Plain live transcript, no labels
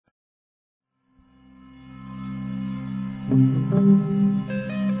Hello,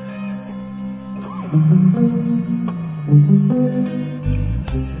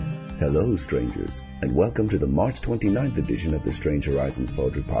 strangers, and welcome to the March 29th edition of the Strange Horizons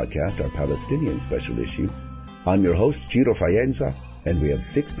Poetry Podcast, our Palestinian Special Issue. I'm your host, Ciro Faienza, and we have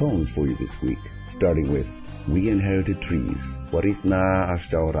 6 poems for you this week, starting with We Inherited Trees, ورثنا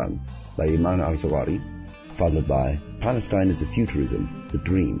أشجارا by Iman Alzaghari, followed by Palestine is a Futurism, The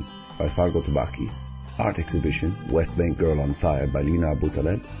Dream by Fargo Tbakhi, Art Exhibition, West Bank Girl on Fire by Leena,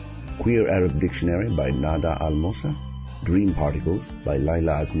 aboutaleb, Queer Arab Dictionary by Nada Almosa, Dream Particles by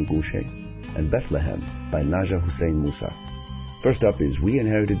Layla Azmi Goushey, and Bethlehem by Najah Hussein Musa. First up is We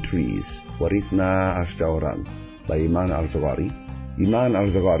Inherited Trees, ورثنا أشجارا by Iman Alzaghari. Iman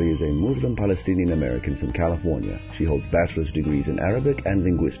Alzaghari is a Muslim Palestinian American from California. She holds bachelor's degrees in Arabic and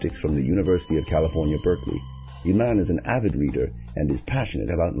linguistics from the University of California, Berkeley. Iman is an avid reader and is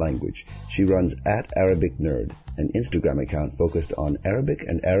passionate about language. She runs @ArabicNerd, an Instagram account focused on Arabic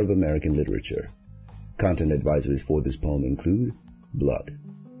and Arab American literature. Content advisories for this poem include blood.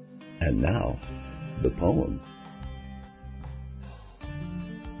 And now, the poem.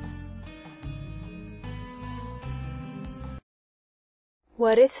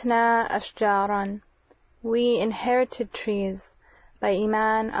 ورثنا أشجارا, We Inherited Trees by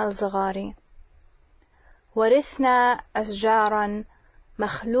Iman Alzaghari. ورثنا أشجارا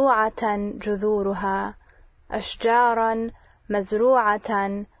مخلوعة جذورها, أشجارا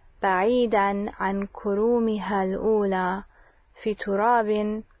مزروعة بعيدا عن كرومها الأولى في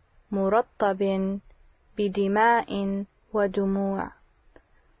تراب مرطب بدماء ودموع.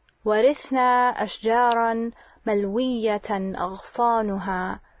 ورثنا أشجارا ملوية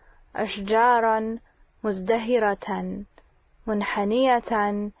أغصانها, أشجارا مزدهرة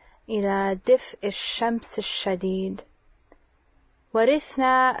منحنية إلى دفء الشمس الشديد.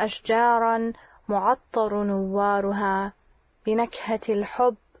 ورثنا أشجارا معطر نوارها بنكهة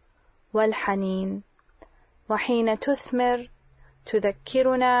الحب والحنين, وحين تثمر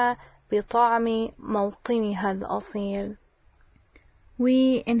تذكرنا بطعم موطنها الأصيل.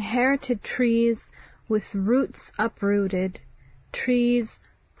 We inherited trees with roots uprooted, trees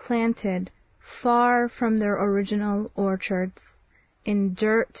planted far from their original orchards, in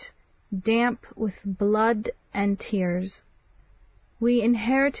dirt damp with blood and tears. We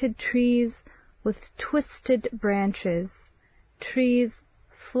inherited trees with twisted branches, trees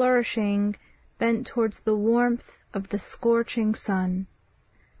flourishing bent towards the warmth of the scorching sun.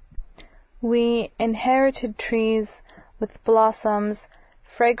 We inherited trees with blossoms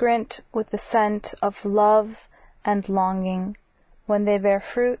fragrant with the scent of love and longing. When they bear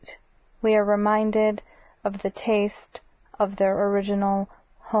fruit, we are reminded of the taste of their original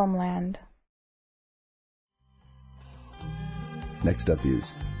homeland. Next up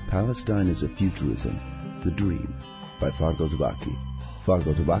is Palestine is a Futurism, The Dream by Fargo Tbakhi.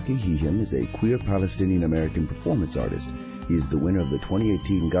 Fargo Tbakhi, he/him, is a queer Palestinian-American performance artist. He is the winner of the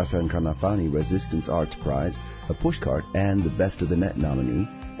 2018 Ghassan Kanafani Resistance Arts Prize, a Pushcart and the Best of the Net nominee,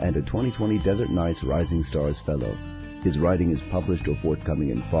 and a 2020 Desert Nights Rising Stars Fellow. His writing is published or forthcoming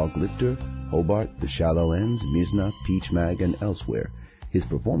in Fog Lifter, Hobart, The Shallow Ends, Mizna, Peach Mag, and elsewhere. His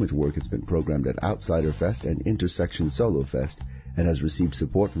performance work has been programmed at Outsider Fest and Intersection Solo Fest, and has received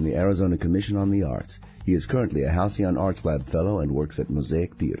support from the Arizona Commission on the Arts. He is currently a Halcyon Arts Lab Fellow and works at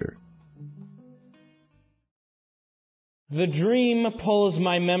Mosaic Theater. The dream pulls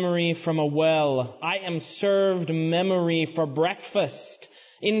my memory from a well. I am served memory for breakfast.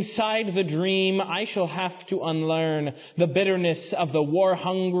 Inside the dream, I shall have to unlearn the bitterness of the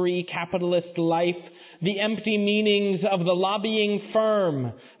war-hungry capitalist life, the empty meanings of the lobbying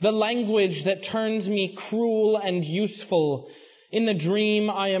firm, the language that turns me cruel and useful. In the dream,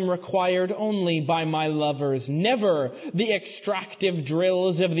 I am required only by my lovers, never the extractive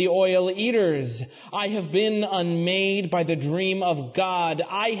drills of the oil eaters. I have been unmade by the dream of God.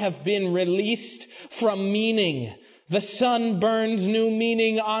 I have been released from meaning. The sun burns new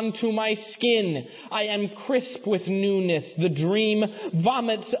meaning onto my skin. I am crisp with newness. The dream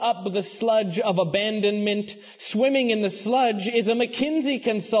vomits up the sludge of abandonment. Swimming in the sludge is a McKinsey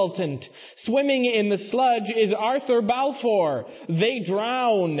consultant. Swimming in the sludge is Arthur Balfour. They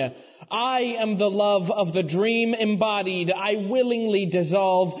drown. I am the love of the dream embodied. I willingly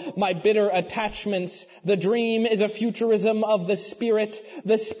dissolve my bitter attachments. The dream is a futurism of the spirit.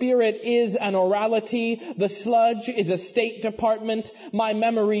 The spirit is an orality. The sludge is a State Department. My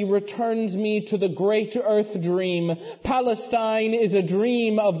memory returns me to the great earth dream. Palestine is a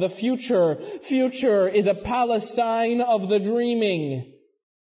dream of the future. Future is a Palestine of the dreaming.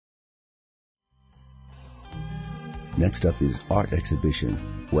 Next up is Art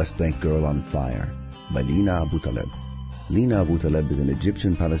Exhibition, West Bank Girl on Fire by Leena, aboutaleb. Leena aboutaleb is an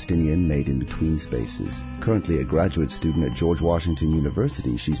Egyptian-Palestinian made in between spaces. Currently a graduate student at George Washington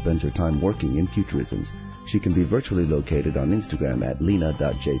University, she spends her time working in futurisms. She can be virtually located on Instagram at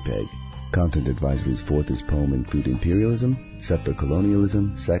leena.jpg. Content advisories for this poem include imperialism, settler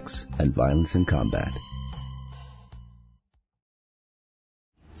colonialism, sex, and violence in combat.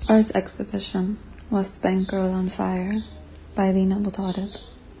 Art Exhibition, West Bank Girl on Fire, by Layla aboutaleb.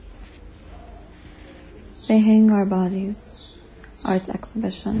 They hang our bodies. Art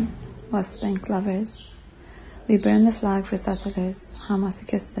Exhibition, West Bank Lovers. We burn the flag for settlers, how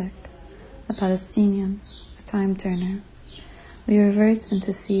masochistic. A Palestinian, a time turner. We revert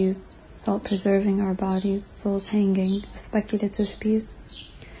into seas, salt preserving our bodies, souls hanging, a speculative piece.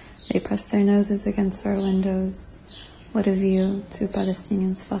 They press their noses against our windows. What a view, two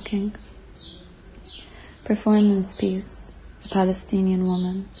Palestinians fucking. Performance piece, the Palestinian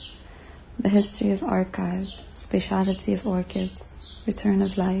woman. The history of archived, spatiality of orchids, return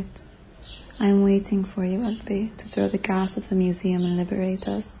of light. I am waiting for you, Albi, to throw the gas at the museum and liberate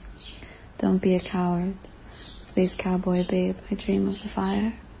us. Don't be a coward. Space cowboy babe, I dream of the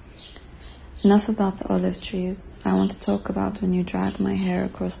fire. Enough about the olive trees. I want to talk about when you drag my hair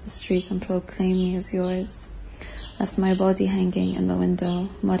across the street and proclaim me as yours. Left my body hanging in the window,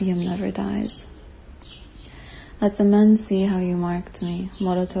 Maryam never dies. Let the men see how you marked me,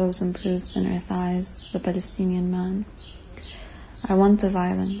 Molotovs and bruised inner thighs, the Palestinian man. I want the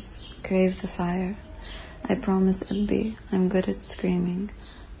violence, crave the fire. I promise Albi, I'm good at screaming.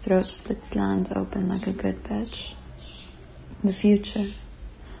 Throat splits land open like a good bitch. The future,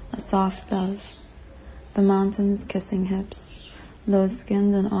 a soft love. The mountains kissing hips,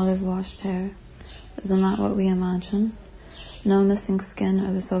 low-skinned and olive-washed hair. Isn't that what we imagine? No missing skin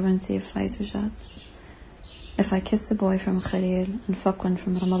or the sovereignty of fighter jets. If I kiss a boy from Khalil and fuck one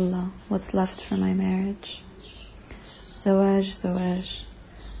from Ramallah, what's left for my marriage? Zawaj, zawaj.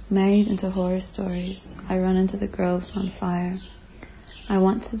 Married into horror stories, I run into the groves on fire. I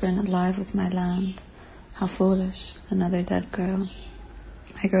want to burn alive with my land. How foolish, another dead girl.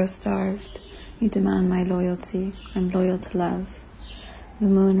 I grow starved. You demand my loyalty. I'm loyal to love. The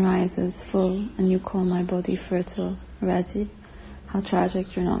moon rises full, and you call my body fertile, ready. How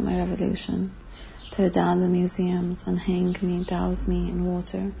tragic you're not my revolution. Tear down the museums and hang me, douse me in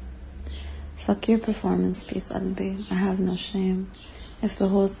water. Fuck your performance piece, Albi. I have no shame. If the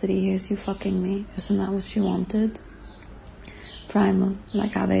whole city hears you fucking me, isn't that what you wanted? Primal,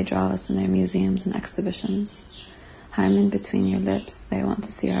 like how they draw us in their museums and exhibitions. Hymen between your lips, they want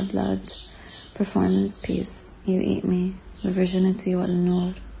to see our blood. Performance piece, you eat me. The virginity wal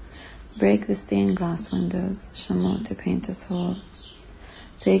nur. Break the stained glass windows, Shamot to paint us whole.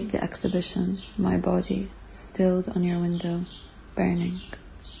 Take the exhibition, my body, stilled on your window, burning.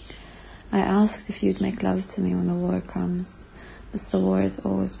 I asked if you'd make love to me when the war comes, but the war is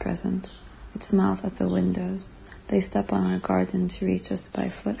always present, its mouth at the windows. They step on our garden to reach us by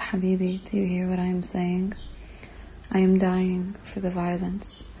foot. Habibi, do you hear what I am saying? I am dying for the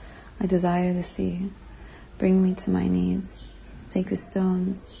violence. I desire the sea. Bring me to my knees. Take the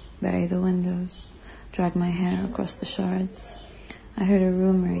stones, bury the windows, drag my hair across the shards. I heard a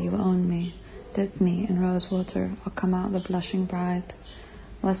rumor you own me. Dip me in rose water, I'll come out the blushing bride.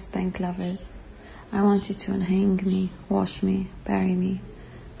 West Bank lovers, I want you to unhang me, wash me, bury me.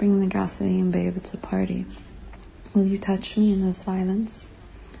 Bring the gasoline, babe, it's a party. Will you touch me in this violence?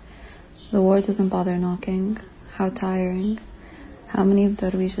 The war doesn't bother knocking. How tiring. How many of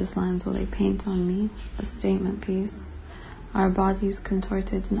Darwish's lines will they paint on me? A statement piece. Our bodies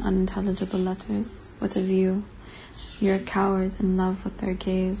contorted in unintelligible letters. What a view. You're a coward in love with their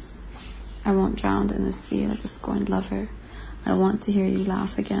gaze. I won't drown in the sea like a scorned lover. I want to hear you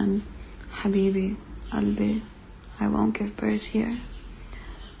laugh again. Habibi, Albi, I won't give birth here.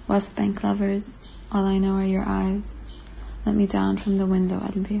 West Bank lovers, all I know are your eyes. Let me down from the window,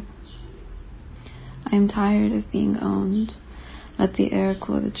 Albi. I am tired of being owned. Let the air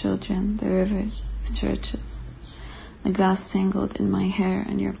cool the children, the rivers, the churches. The glass tangled in my hair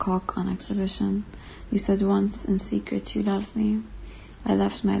and your cock on exhibition. You said once in secret you love me. I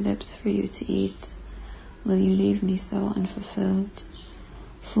left my lips for you to eat. Will you leave me so unfulfilled?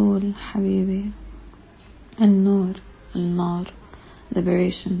 Fool, Habibi. An-Nur, An-Nar,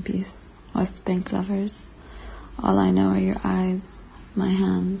 liberation piece, West Bank lovers. All I know are your eyes, my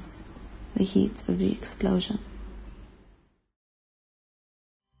hands, the heat of the explosion.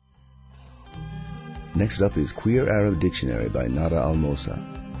 Next up is Queer Arab Dictionary by Nada Almosa.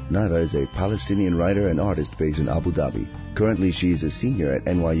 Nada is a Palestinian writer and artist based in Abu Dhabi. Currently, she is a senior at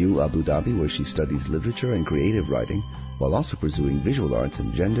NYU Abu Dhabi, where she studies literature and creative writing, while also pursuing visual arts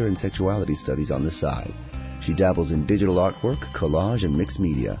and gender and sexuality studies on the side. She dabbles in digital artwork, collage, and mixed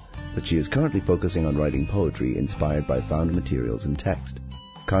media, but she is currently focusing on writing poetry inspired by found materials and text.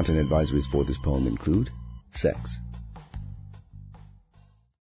 Content advisories for this poem include sex.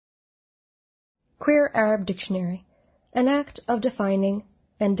 Queer Arab Dictionary, an act of defining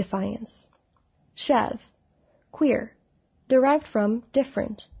and defiance. Shadh, queer, derived from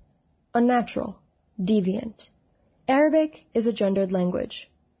different, unnatural, deviant. Arabic is a gendered language.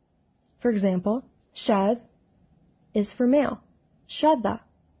 For example, shadh is for male, shadha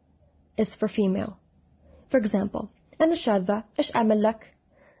is for female. For example, أنا شاذة، إيش أعمل لك؟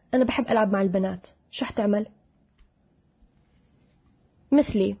 أنا بحب ألعب مع البنات، شو حتعمل؟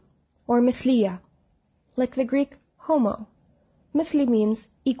 مثلي or مثلية, like the Greek homo. Mithli means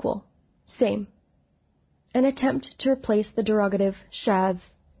equal, same. An attempt to replace the derogative shadh.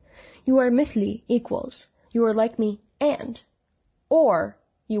 You are mithli equals, you are like me and, or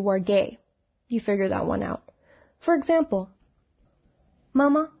you are gay. You figure that one out. For example,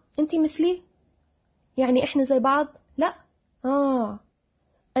 ماما أنتي مثلي؟ يعني إحنا زي بعض؟ لا.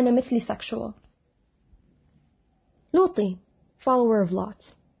 أنا مثلي sexual. Luti, follower of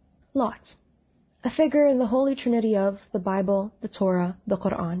Lot. Lot, a figure in the holy trinity of the Bible, the Torah, the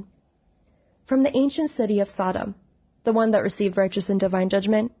Quran. From the ancient city of Sodom, the one that received righteous and divine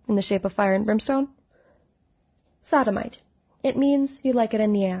judgment in the shape of fire and brimstone. Sodomite. It means you like it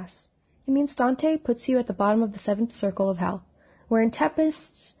in the ass. It means Dante puts you at the bottom of the seventh circle of hell, where in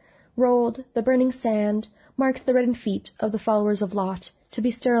tempests rolled the burning sand marks the reddened feet of the followers of Lot to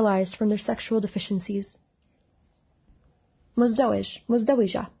be sterilized from their sexual deficiencies.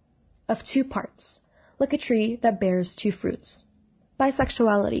 Muzdawija, of two parts, like a tree that bears two fruits.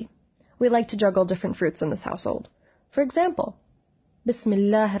 Bisexuality. We like to juggle different fruits in this household. For example,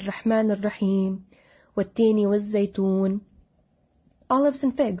 Bismillah ar-Rahman ar-Rahim, wat-tini waz-zaytun. Olives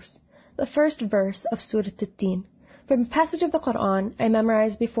and figs, the first verse of Surah At-Tin. From a passage of the Quran I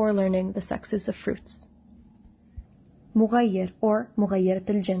memorized before learning the sexes of fruits. Mughayyir or Mughayyirat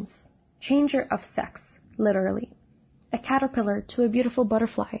al-Jins, changer of sex, literally. A caterpillar to a beautiful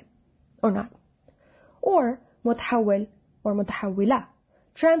butterfly, or not. Or Mutahawwil or Mutahawwila,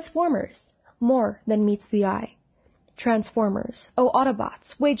 transformers, more than meets the eye. Transformers,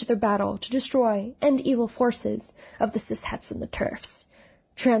 Autobots, wage their battle to destroy end evil forces of the cishets and the turfs.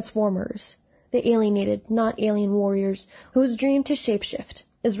 Transformers, the alienated, not alien warriors whose dream to shapeshift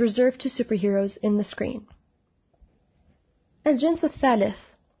is reserved to superheroes in the screen. Al-Jins al-Thalith,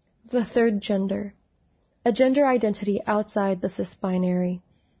 the third gender. A gender identity outside the cis-binary.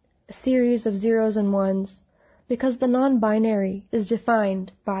 A series of zeros and ones, because the non-binary is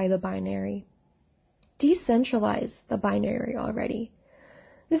defined by the binary. Decentralize the binary already.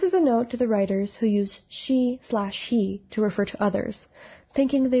 This is a note to the writers who use she/he to refer to others,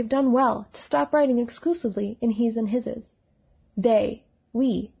 thinking they've done well to stop writing exclusively in he's and his's. They,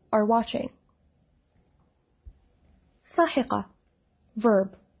 we, are watching. Sahiqa,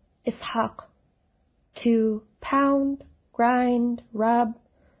 verb, ishaq, to pound, grind, rub,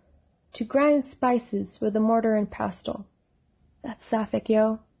 to grind spices with a mortar and pestle. That's sapphic,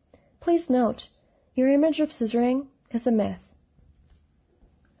 yo. Please note, your image of scissoring is a myth.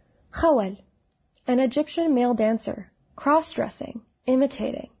 Khawal, an Egyptian male dancer, cross-dressing,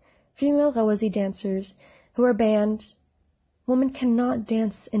 imitating female Ghawazi dancers who are banned. Women cannot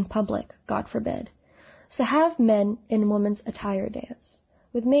dance in public, God forbid. So have men in women's attire dance,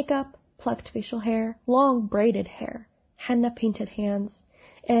 with makeup, plucked facial hair, long braided hair, henna painted hands,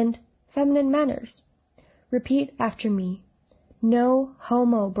 and feminine manners. Repeat after me. No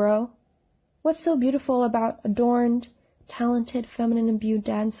homo, bro. What's so beautiful about adorned, talented, feminine-imbued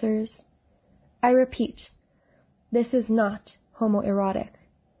dancers? I repeat, this is not homoerotic.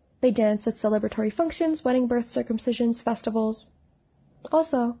 They dance at celebratory functions, wedding, birth, circumcisions, festivals,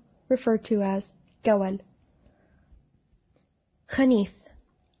 also referred to as gawal. Khanith,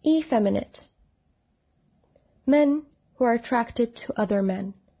 effeminate. Men who are attracted to other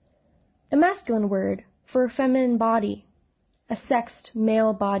men. A masculine word for a feminine body, a sexed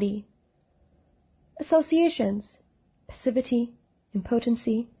male body. Associations, passivity,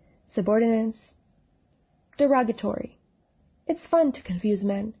 impotency, subordinates. Derogatory. It's fun to confuse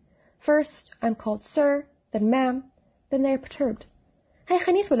men. First, I'm called sir, then ma'am, then they are perturbed. هاي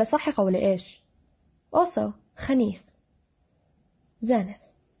خنيث ولا صاحقة ولا إيش? Also, خنيث. Zenith.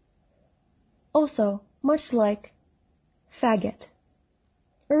 Also, much like faggot.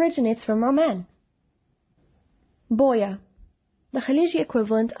 Originates from Oman. Boya. The Khaliji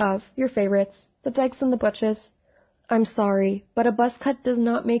equivalent of your favorites, the dykes and the butches. I'm sorry, but a buzz cut does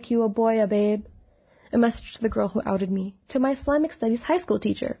not make you a boya, babe. A message to the girl who outed me, to my Islamic studies high school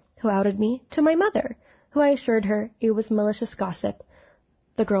teacher, who outed me, to my mother, who I assured her it was malicious gossip.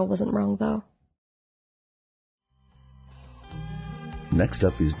 The girl wasn't wrong, though. Next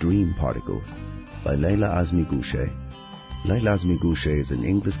up is Dream Particles by Layla Azmi Goushey. Layla Azmi Goushey is an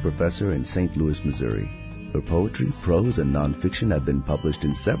English professor in St. Louis, Missouri. Her poetry, prose, and nonfiction have been published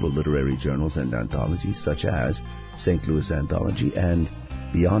in several literary journals and anthologies such as St. Louis Anthology and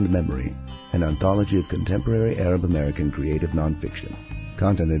Beyond Memory, an anthology of contemporary Arab American creative nonfiction.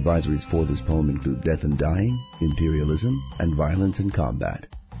 Content advisories for this poem include death and dying, imperialism, and violence and combat.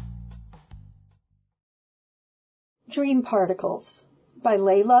 Dream Particles by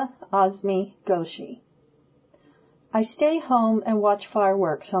Layla Azmi Goushey. I stay home and watch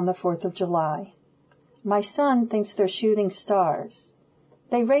fireworks on the 4th of July. My son thinks they're shooting stars.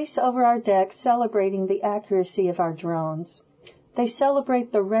 They race over our deck celebrating the accuracy of our drones. They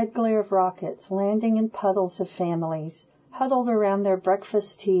celebrate the red glare of rockets landing in puddles of families, huddled around their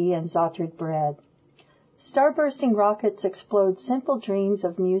breakfast tea and za'atar bread. Star-bursting rockets explode simple dreams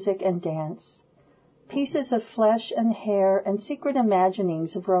of music and dance. Pieces of flesh and hair and secret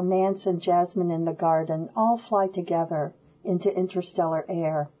imaginings of romance and jasmine in the garden all fly together into interstellar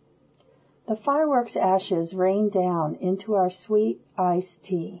air. The fireworks' ashes rain down into our sweet iced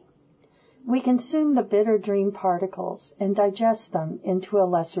tea. We consume the bitter dream particles and digest them into a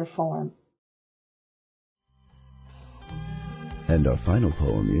lesser form. And our final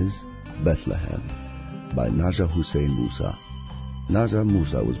poem is Bethlehem by Najah Hussein Musa. Najah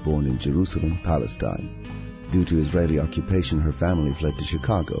Musa was born in Jerusalem, Palestine. Due to Israeli occupation, her family fled to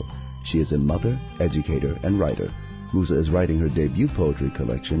Chicago. She is a mother, educator, and writer. Musa is writing her debut poetry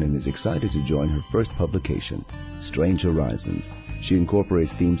collection and is excited to join her first publication, Strange Horizons. She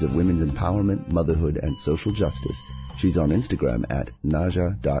incorporates themes of women's empowerment, motherhood, and social justice. She's on Instagram at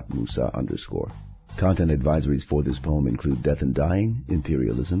najah.musa_. Content advisories for this poem include death and dying,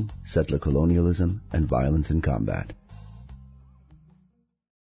 imperialism, settler colonialism, and violence and combat.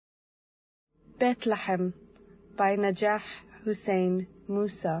 Bethlehem by Najah Hussein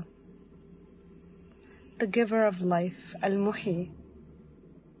Musa. The giver of life, Al-Muhi.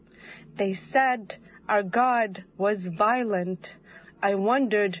 They said our God was violent. I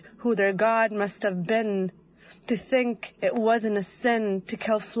wondered who their God must have been, to think it wasn't a sin to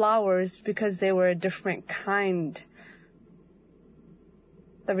kill flowers because they were a different kind.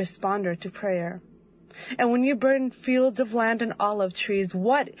 The responder to prayer. And when you burn fields of land and olive trees,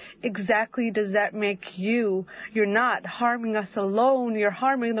 what exactly does that make you? You're not harming us alone. You're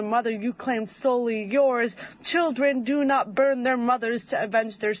harming the mother you claim solely yours. Children do not burn their mothers to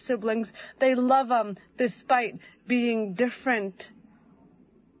avenge their siblings. They love them despite being different.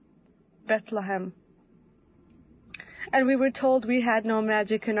 Bethlehem. And we were told we had no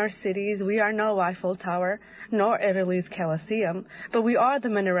magic in our cities. We are no Eiffel Tower, nor Italy's Colosseum. But we are the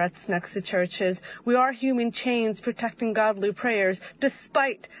minarets next to churches. We are human chains protecting godly prayers,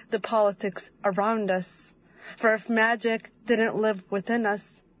 despite the politics around us. For if magic didn't live within us,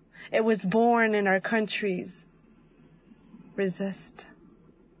 it was born in our countries. Resist.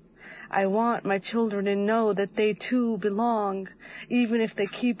 I want my children to know that they too belong, even if they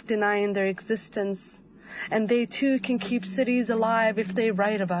keep denying their existence. And they too can keep cities alive if they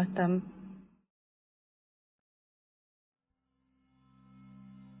write about them.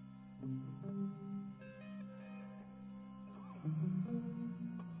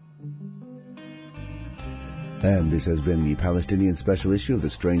 And this has been the Palestinian Special Issue of the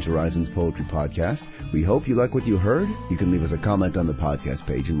Strange Horizons Poetry Podcast. We hope you like what you heard. You can leave us a comment on the podcast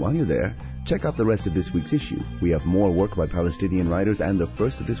page, and while you're there, check out the rest of this week's issue. We have more work by Palestinian writers and the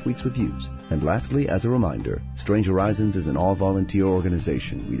first of this week's reviews. And lastly, as a reminder, Strange Horizons is an all-volunteer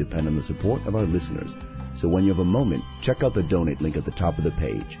organization. We depend on the support of our listeners. So when you have a moment, check out the donate link at the top of the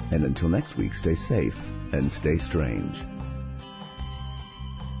page. And until next week, stay safe and stay strange.